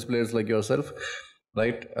full service players like yourself,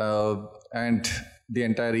 right? And the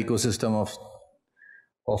entire ecosystem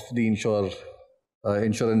of the insurance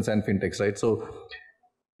and fintechs, right? So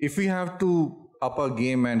if we have to up our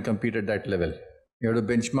game and compete at that level, you have to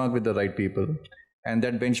benchmark with the right people, and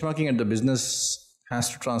that benchmarking at the business has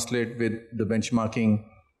to translate with the benchmarking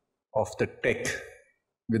of the tech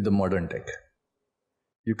with the modern tech.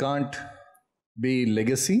 You can't be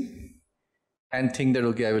legacy and think that,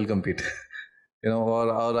 okay, I will compete,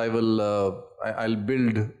 or I will, I'll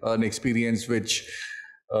build an experience which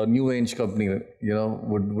a new age company,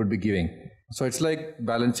 would be giving. So it's like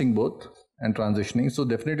balancing both and transitioning. So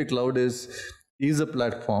definitely cloud is a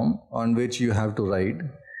platform on which you have to ride,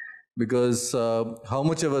 because how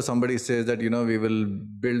much ever somebody says that, we will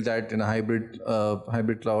build that in a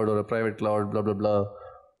hybrid cloud or a private cloud, blah, blah, blah,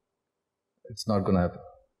 it's not going to happen.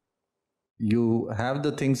 You have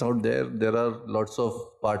the things out there. There are lots of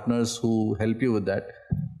partners who help you with that.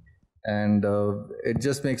 And it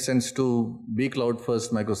just makes sense to be cloud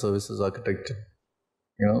first microservices architecture,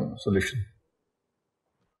 solution.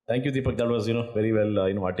 Thank you, Dipak. That was, very well,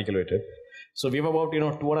 articulated. So we have about,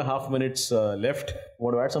 2.5 minutes left.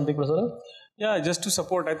 Want to add something, Prasanna? Yeah, just to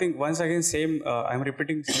support, I think once again, I'm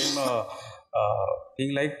repeating same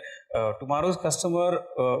thing like tomorrow's customer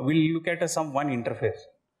will look at one interface.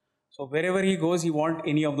 So wherever he goes, he wants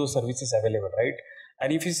any of those services available, right?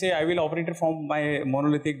 And if you say, I will operate it from my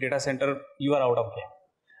monolithic data center, you are out of game.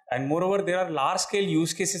 And moreover, there are large scale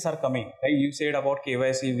use cases are coming. Right? You said about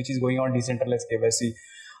KYC, which is going on decentralized KYC.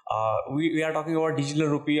 We are talking about digital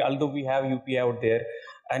rupee, although we have UPI out there.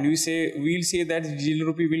 And we'll say that digital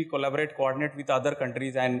rupee will collaborate, coordinate with other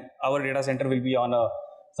countries, and our data center will be on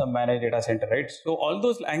some managed data center, right? So all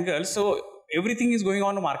those angles, so everything is going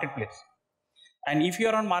on a marketplace. And if you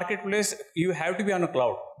are on marketplace, you have to be on a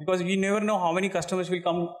cloud, because we never know how many customers will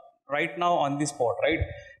come right now on this spot, right?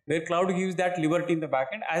 Where cloud gives that liberty in the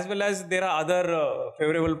backend, as well as there are other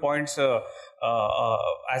favorable points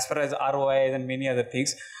as far as ROI and many other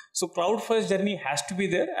things. So cloud first journey has to be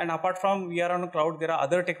there, and apart from we are on a cloud, there are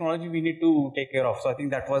other technology we need to take care of. So I think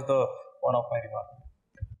that was the one of my remarks.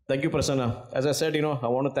 Thank you, Prasanna. As I said, I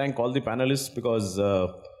want to thank all the panelists, because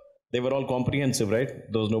they were all comprehensive, right?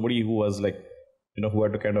 There was nobody who was like, who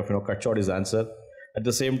had to kind of, cut short his answer. At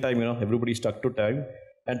the same time, everybody stuck to time.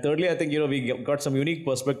 And thirdly, I think, we got some unique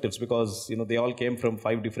perspectives, because, they all came from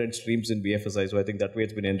 5 different streams in BFSI. So I think that way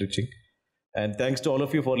it's been enriching. And thanks to all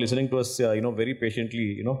of you for listening to us, very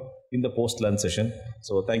patiently, in the post-lunch session.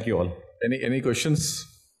 So thank you all. Any questions?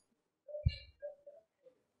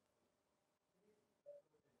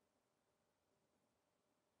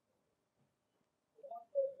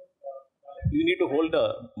 You need to hold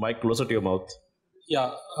the mic closer to your mouth.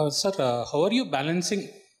 Yeah, sir, how are you balancing?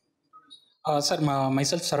 Sir,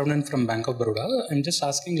 myself Saravanan from Bank of Baroda. I'm just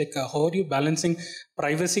asking, how are you balancing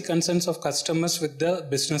privacy concerns of customers with the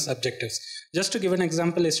business objectives? Just to give an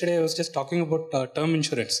example, yesterday I was just talking about term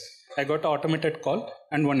insurance. I got an automated call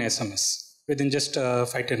and one SMS. Within just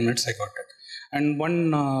 5-10 minutes, I got it. And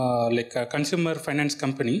one consumer finance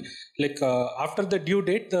company, after the due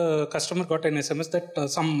date, the customer got an SMS that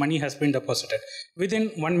some money has been deposited. Within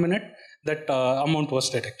 1 minute, that amount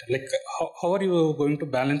was detected. How are you going to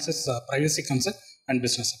balance this privacy concern and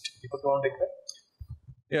business objective?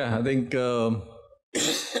 Yeah, I think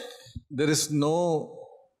there is no,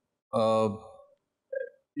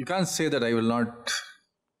 you can't say that I will not,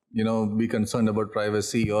 be concerned about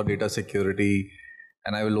privacy or data security,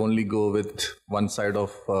 and I will only go with one side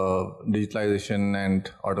of digitalization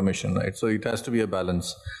and automation, right? So it has to be a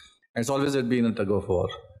balance. And it's always been a tug of war.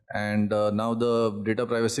 And now the data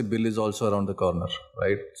privacy bill is also around the corner,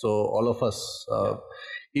 right? So all of us,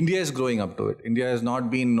 India is growing up to it. India has not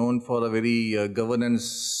been known for a very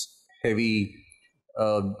governance heavy,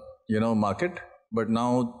 market, but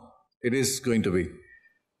now it is going to be.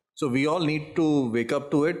 So we all need to wake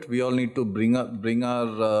up to it. We all need to bring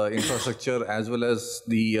our infrastructure as well as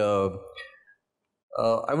the,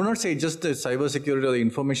 I would not say just the cyber security or the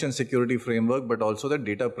information security framework, but also the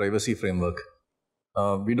data privacy framework.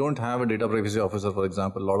 We don't have a data privacy officer, for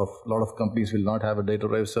example. A lot of companies will not have a data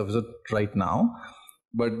privacy officer right now,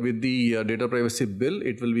 but with the data privacy bill,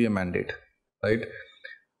 it will be a mandate, right?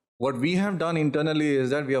 What we have done internally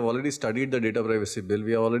is that we have already studied the data privacy bill.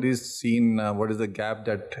 We have already seen what is the gap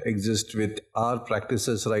that exists with our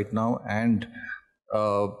practices right now, and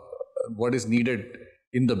what is needed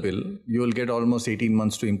in the bill. You will get almost 18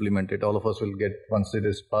 months to implement it. All of us will get once it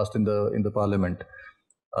is passed in the parliament.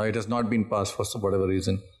 It has not been passed for whatever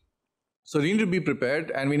reason. So we need to be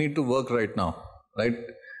prepared, and we need to work right now, right?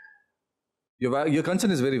 Your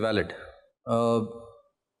concern is very valid.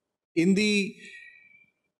 In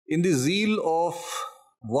the zeal of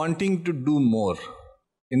wanting to do more,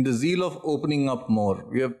 in the zeal of opening up more,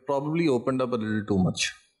 we have probably opened up a little too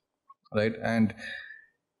much, right? And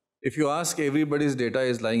if you ask, everybody's data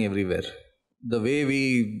is lying everywhere. The way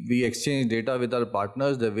we exchange data with our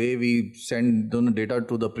partners, the way we send data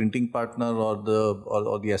to the printing partner or the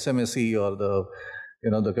SMSE or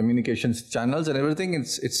the communications channels and everything,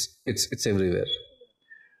 it's everywhere.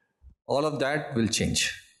 All of that will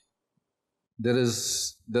change.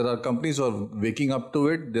 There are companies who are waking up to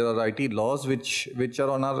it. There are IT laws which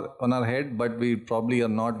are on our head, but we probably are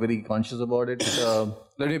not very conscious about it.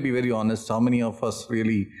 Let me be very honest. How many of us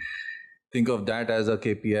really think of that as a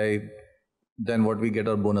KPI? Than what we get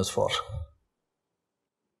our bonus for,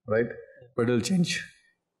 right? But it'll change.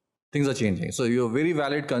 Things are changing. So you have a very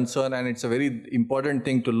valid concern, and it's a very important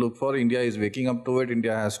thing to look for. India is waking up to it.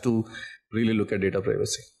 India has to really look at data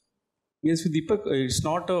privacy. Yes, with Dipak, it's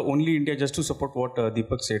not only India, just to support what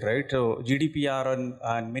Dipak said, right? GDPR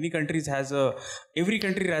and many countries every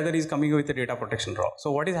country rather is coming with a data protection law.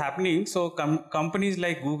 So what is happening? So companies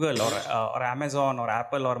like Google or Amazon or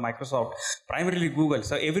Apple or Microsoft, primarily Google.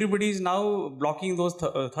 So everybody is now blocking those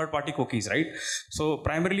third-party cookies, right? So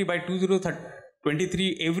primarily by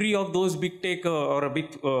 23, every of those big tech or a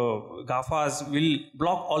big GAFAs will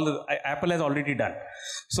block all the Apple has already done.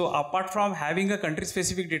 So apart from having a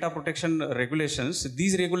country-specific data protection regulations,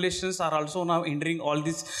 these regulations are also now hindering all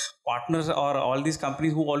these partners or all these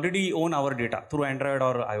companies who already own our data through Android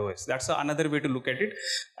or iOS. That's another way to look at it.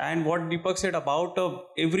 And what Dipak said about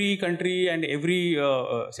every country and every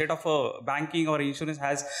set of banking or insurance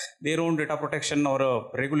has their own data protection or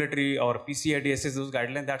regulatory or PCI DSS, those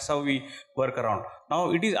guidelines. That's how we work around.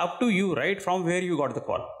 Now it is up to you, right, from where you got the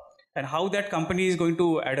call and how that company is going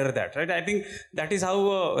to adhere that, right? I think that is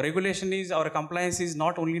how regulation is, or compliance is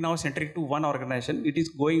not only now centric to one organization, it is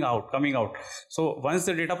coming out. So once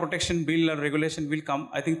the data protection bill or regulation will come,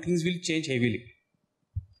 I think things will change heavily.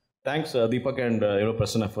 Thanks, Dipak and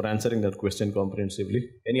Prasanna, for answering that question comprehensively.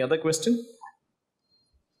 Any other question?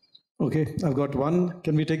 Okay, I've got one.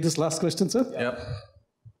 Can we take this last question, sir? Yeah.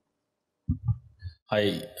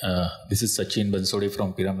 Hi, this is Sachin Bansode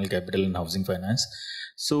from Pyramid Capital and Housing Finance.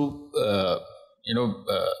 So,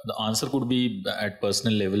 the answer could be at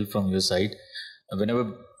personal level from your side.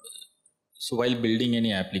 So while building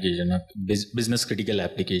any application, a business critical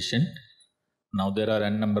application, now there are a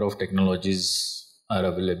number of technologies are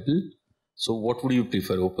available. So what would you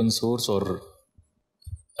prefer, open source or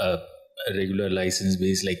a regular license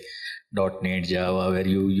based like .NET, Java, where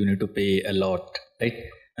you need to pay a lot, right?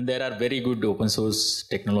 And there are very good open source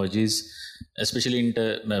technologies, especially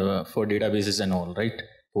for databases and all, right?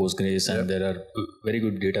 Postgres, and there are very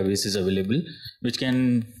good databases available which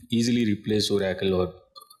can easily replace Oracle.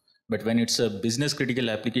 But when it's a business critical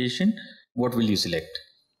application, what will you select?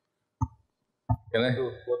 Can I?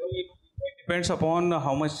 It depends upon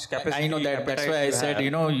how much capacity. I know that. That's why I said,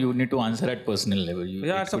 you need to answer at personal level.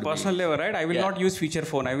 It's a personal level, right? I will not use feature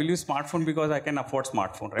phone. I will use smartphone because I can afford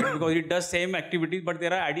smartphone, right? Because it does same activities, but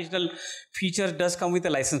there are additional features does come with a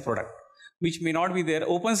licensed product, which may not be there.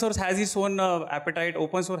 Open source has its own appetite.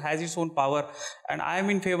 Open source has its own power. And I am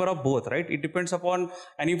in favor of both, right? It depends upon,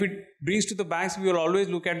 and if it brings to the banks, we will always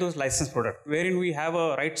look at those licensed products, wherein we have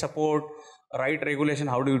a right support, right regulation.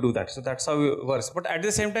 How do you do that? So that's how it works. But at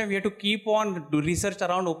the same time, we have to keep on do research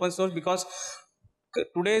around open source, because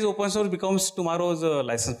today's open source becomes tomorrow's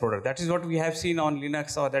licensed product. That is what we have seen on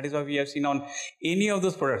Linux, or that is what we have seen on any of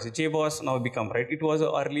those products. JBoss now become, right? It was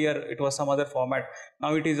earlier, it was some other format.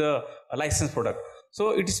 Now it is a licensed product. So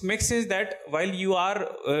it makes sense that while you are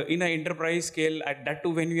in an enterprise scale, at that too,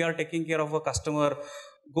 when we are taking care of a customer,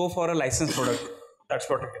 go for a licensed product. That's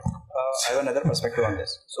what it is. I have another perspective on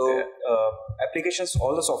this. So applications,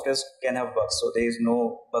 all the softwares can have bugs. So there is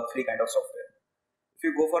no bug-free kind of software. If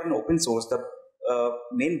you go for an open source, the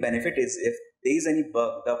main benefit is if there is any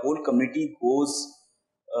bug, the whole community goes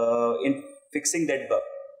in fixing that bug.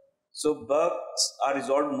 So bugs are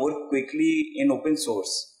resolved more quickly in open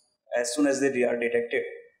source as soon as they are detected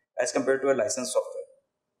as compared to a licensed software.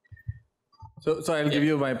 So I'll give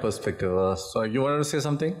you my perspective. So you wanted to say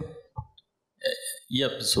something?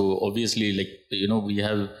 Yep. So obviously, we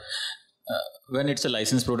have, when it's a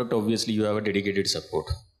licensed product, obviously you have a dedicated support.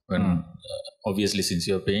 When obviously, since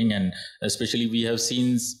you're paying, and especially we have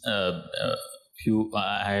seen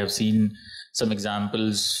I have seen some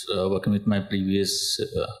examples working with my previous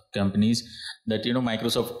companies that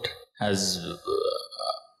Microsoft has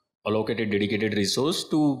allocated dedicated resource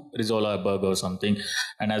to resolve a bug or something.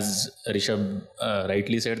 And as Rishabh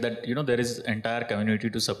rightly said, that there is entire community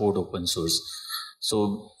to support open source.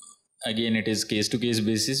 So again, it is case to case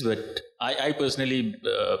basis, but I personally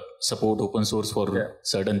support open source for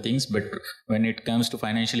certain things. But when it comes to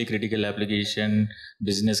financially critical application,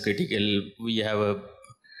 business critical, we have a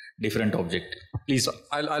different object. Please. So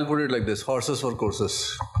I'll put it like this: horses for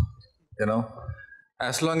courses.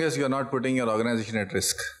 As long as you're not putting your organization at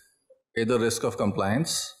risk, either risk of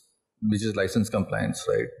compliance, which is license compliance,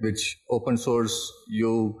 right? Which open source,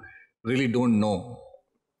 you really don't know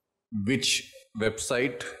which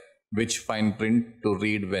website, which fine print to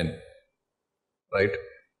read when, right?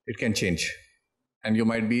 It can change. And you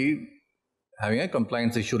might be having a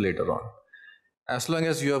compliance issue later on. As long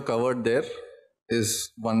as you have covered there,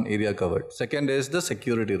 is one area covered. Second is the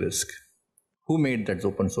security risk. Who made that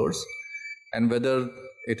open source? And whether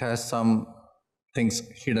it has some things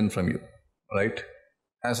hidden from you, right?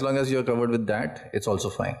 As long as you're covered with that, it's also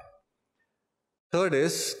fine. Third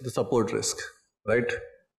is the support risk, right?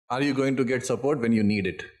 Are you going to get support when you need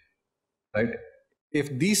it, right?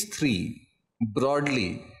 If these three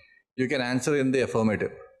broadly you can answer in the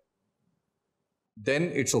affirmative,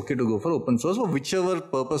 then it's okay to go for open source for whichever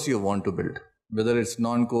purpose you want to build, whether it's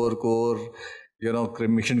non-core, core,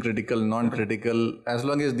 mission critical, non-critical, as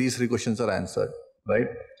long as these three questions are answered, right?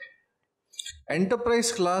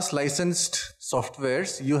 enterprise class licensed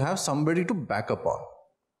softwares, you have somebody to back up on.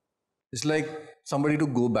 It's like somebody to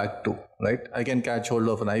go back to, right? I can catch hold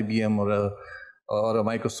of an IBM or a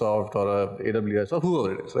Microsoft or a AWS or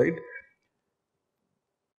whoever it is, right?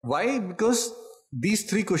 Why? Because these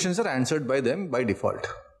three questions are answered by them by default.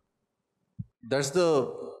 That's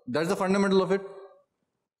the fundamental of it.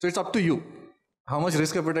 So it's up to you. How much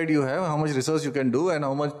risk appetite you have, how much research you can do, and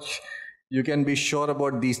how much you can be sure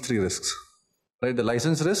about these three risks, right? The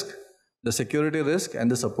license risk, the security risk, and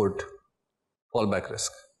the support fallback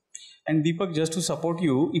risk. And Dipak, just to support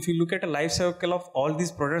you, if you look at a life cycle of all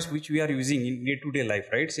these products which we are using in day-to-day life,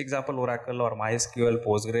 right? For example, Oracle or MySQL,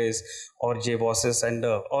 Postgres or JBosses, and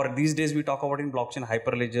or these days we talk about in blockchain,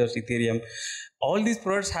 Hyperledgers, Ethereum. All these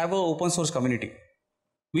products have an open source community,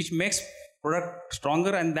 which makes product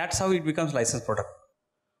stronger, and that's how it becomes licensed product.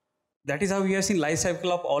 That is how we have seen life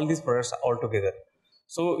cycle of all these products altogether.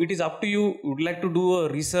 So it is up to you. Would like to do a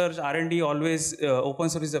research, R&D, always open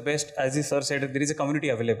source is the best. As the sir said, there is a community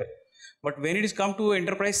available. But when it is come to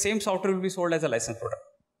enterprise, same software will be sold as a licensed product.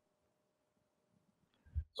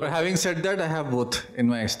 So having said that, I have both in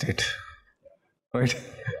my estate. Right.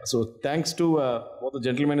 So thanks to both the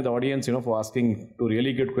gentlemen in the audience, for asking two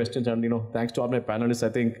really good questions, and thanks to all my panelists. I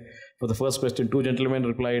think for the first question, 2 gentlemen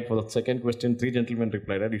replied. For the second question, 3 gentlemen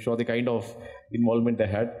replied. And you saw the kind of involvement they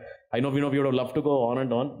had. I know we would have loved to go on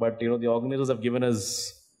and on, but the organizers have given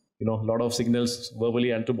us a lot of signals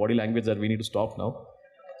verbally and to body language that we need to stop now.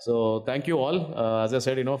 So thank you all, as I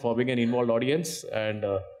said, for being an involved audience, and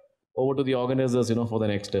over to the organizers, for the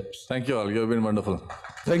next steps. Thank you all. You have been wonderful.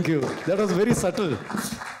 Thank you. That was very subtle,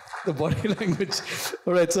 the body language.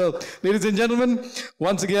 All right, so ladies and gentlemen,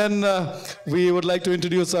 once again, we would like to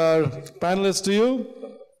introduce our panelists to you.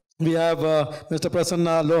 We have Mr.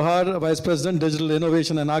 Prasanna Lohar, Vice President, Digital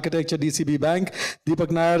Innovation and Architecture, DCB Bank.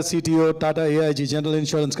 Dipak Nair, CTO, Tata AIG General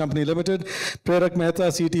Insurance Company Limited. Prerak Mehta,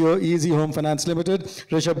 CTO, Easy Home Finance Limited.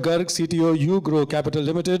 Rishabh Garg, CTO, U-Grow Capital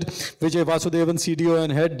Limited. Vijay Vasudevan, CTO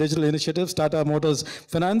and Head, Digital Initiatives, Tata Motors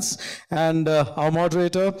Finance. And our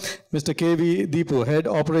moderator, Mr. KV Dipu, Head,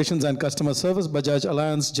 Operations and Customer Service, Bajaj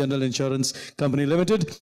Allianz General Insurance Company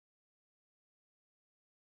Limited.